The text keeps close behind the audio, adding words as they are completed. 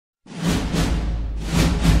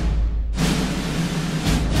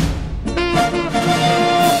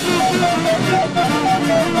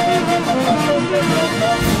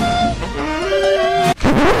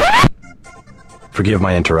Forgive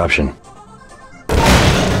my interruption.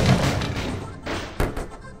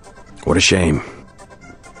 What a shame.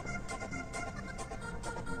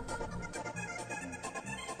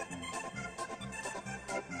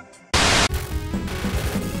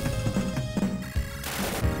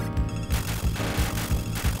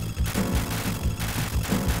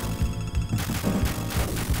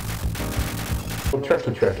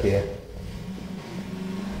 Trucky truck here.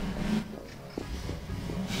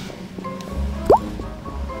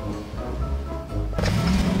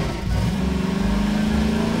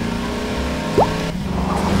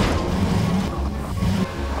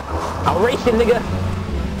 I'll race you, nigga!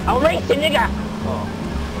 I'll race you, nigga! Oh.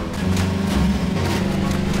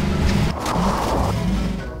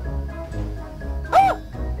 Ah!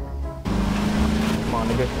 Come on,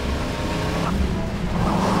 nigga.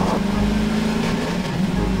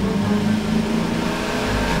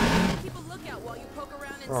 Keep a lookout while you poke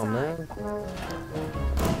around inside. Oh, man.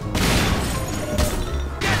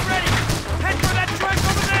 Get ready! Head for that truck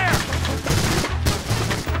over there!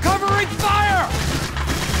 Covering fire!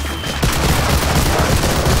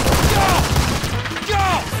 Go! Go!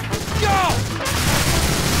 Go!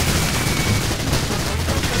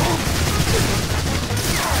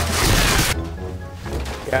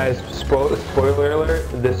 Guys, spoiler alert,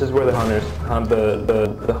 this is where the hunters,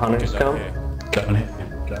 the hunters come.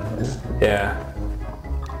 Yeah.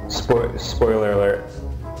 Spoiler alert.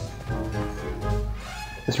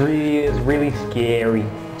 It's really scary.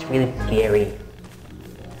 It's really scary.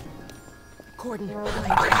 Gordon, I'm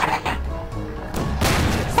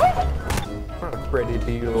not afraid of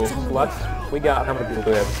you little sluts. We got, how many people do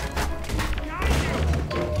we have?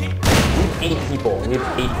 We have 8 people. We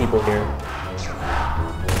have 8 people here.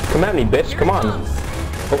 Come at me, bitch. Come on.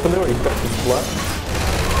 Open the door, you fucking slut.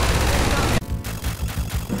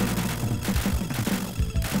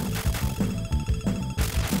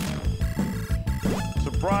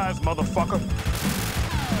 Surprise, motherfucker!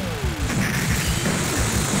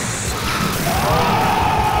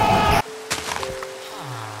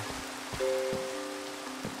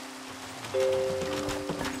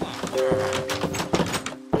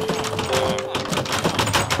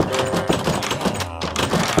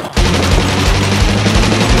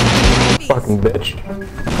 Fucking bitch.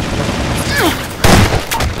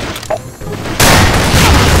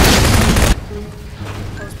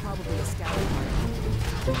 that was probably a scout.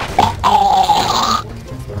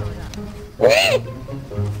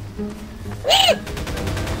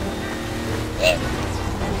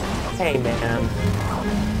 Hey man,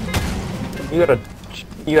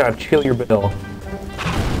 you gotta chill your bill.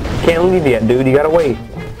 Can't leave yet, dude. You gotta wait.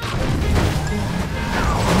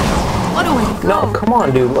 What do we go? No, come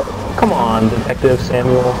on, dude. Come on, Detective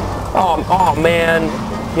Samuel. Oh man.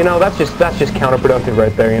 You know that's just counterproductive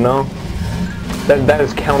right there. You know, that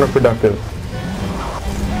is counterproductive.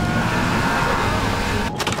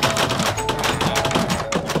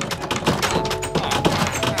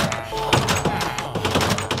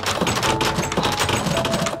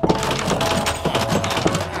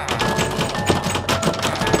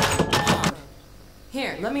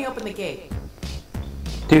 Here, let me open the gate.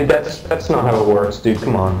 Dude, that's not how it works, dude.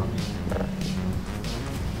 Come on.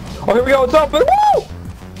 Oh, here we go. It's open. Woo!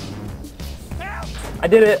 I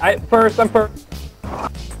did it. I'm first.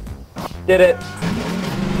 Did it.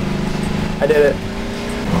 I did it.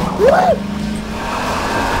 Woo!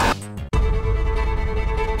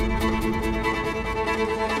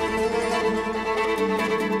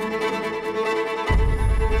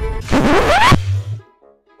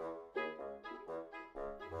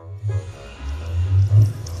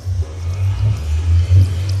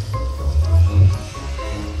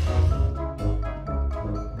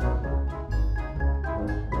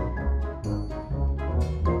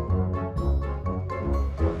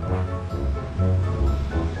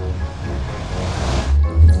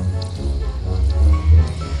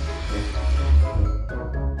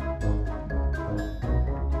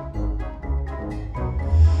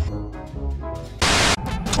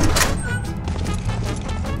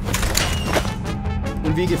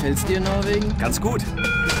 Und wie gefällt's dir in Norwegen? Ganz gut.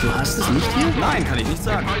 Du hast es nicht hier? Nein, kann ich nicht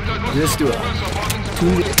sagen. Wirst du auch.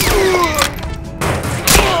 Tun wir...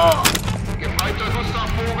 Gefeiter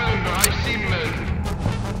Gustavvogel im Bereich 7 melden.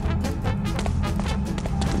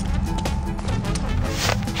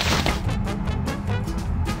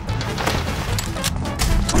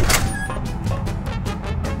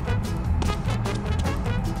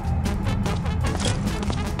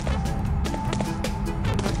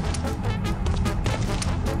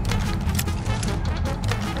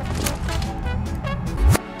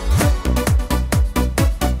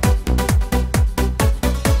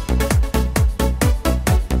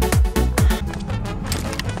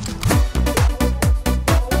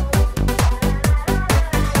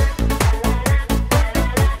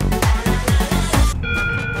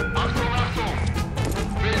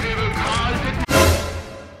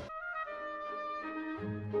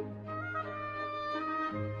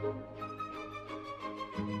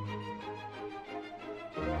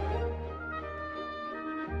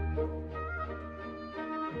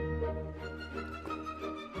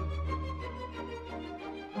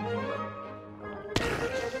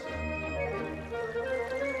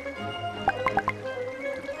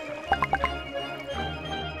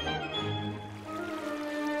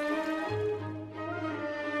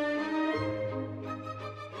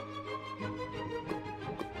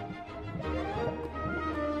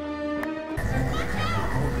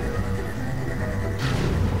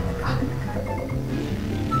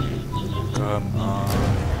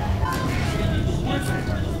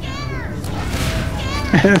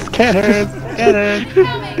 Scanners! Scanners!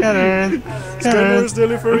 Scanners! Scanners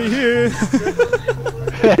delivery here!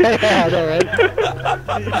 Yeah, I know, right?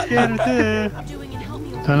 Scanners here! Doing and help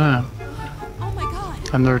me. Don't know. Oh my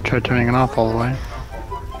god. I've never tried turning it off all the way.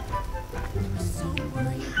 So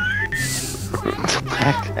worried.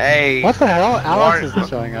 Hey. What the hell? Alice isn't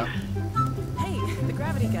showing up. Hey, the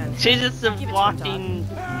gravity gun. She's just a Give it to him, walking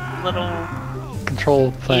little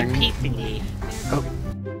Control thing. EP thingy. Oh.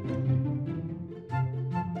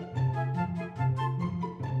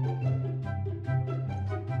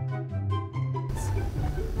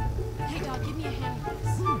 Hey dog, give me a hand with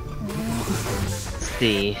this.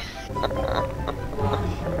 See.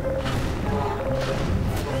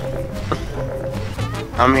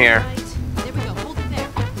 I'm here. Right. There we go. Hold it there.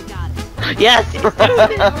 We got it. Yes!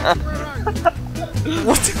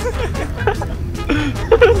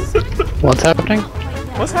 What's happening?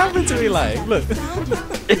 What's happened to me, like? Look.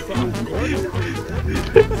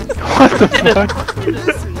 What the fuck?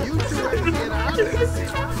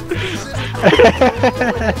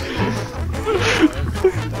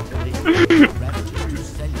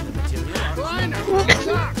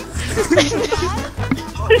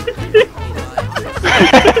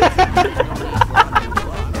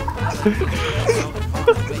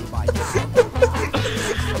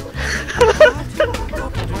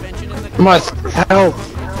 Must help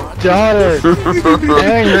daughter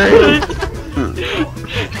angry.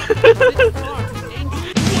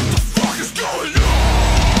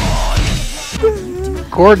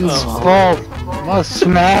 Gordon's fault must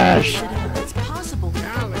smash. It's possible.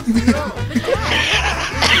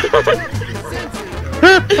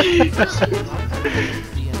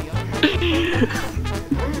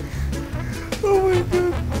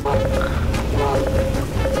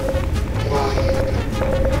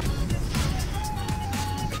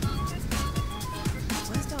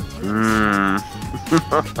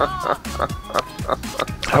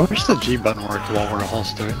 I wish the G button worked while we're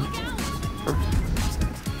holstering. There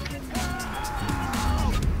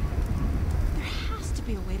has to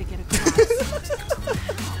be a way to get across.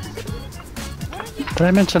 Did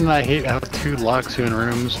I mention that I hate how 2 locks you in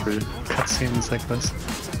rooms for cutscenes like this?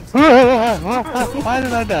 Why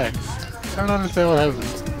did I die? I don't understand what happened.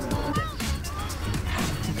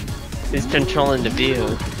 Who's controlling the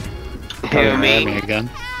view? Probably Who, me? Mame again.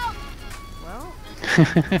 Well,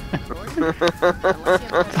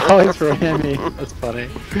 It's always for Mame. That's funny.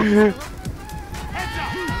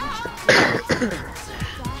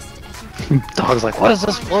 Dog's like, what is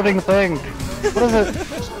this floating thing? What is it?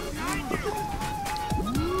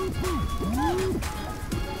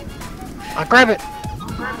 I'll grab it!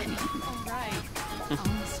 alright. I'll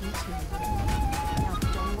miss you too. Now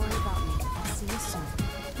don't worry about me. I'll see you soon.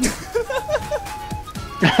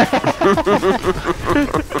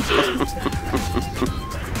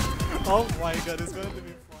 Oh my god, it's going to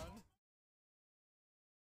be fun.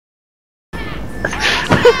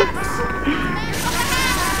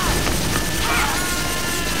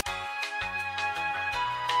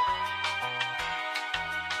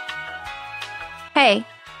 Hey,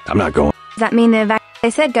 I'm not going. does that mean the they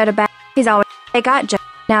said go to back? He's always they got Joe.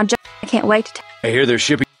 Now Joe, I can't wait to I hear they're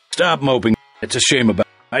shipping. Stop moping. It's a shame about.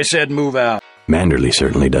 I said move out. Manderley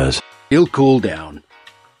certainly does. He'll cool down.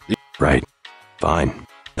 Right. Fine.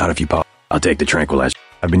 Not if you pop. I'll take the tranquilizer.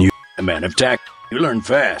 I've been using a man of tact. You learn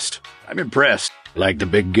fast. I'm impressed. Like the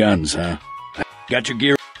big guns, huh? Got your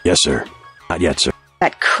gear? Yes, sir. Not yet, sir.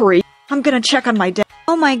 That creep. I'm gonna check on my dad.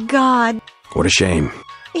 Oh my god. What a shame.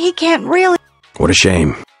 He can't really. What a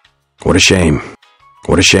shame. What a shame.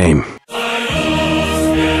 What a shame.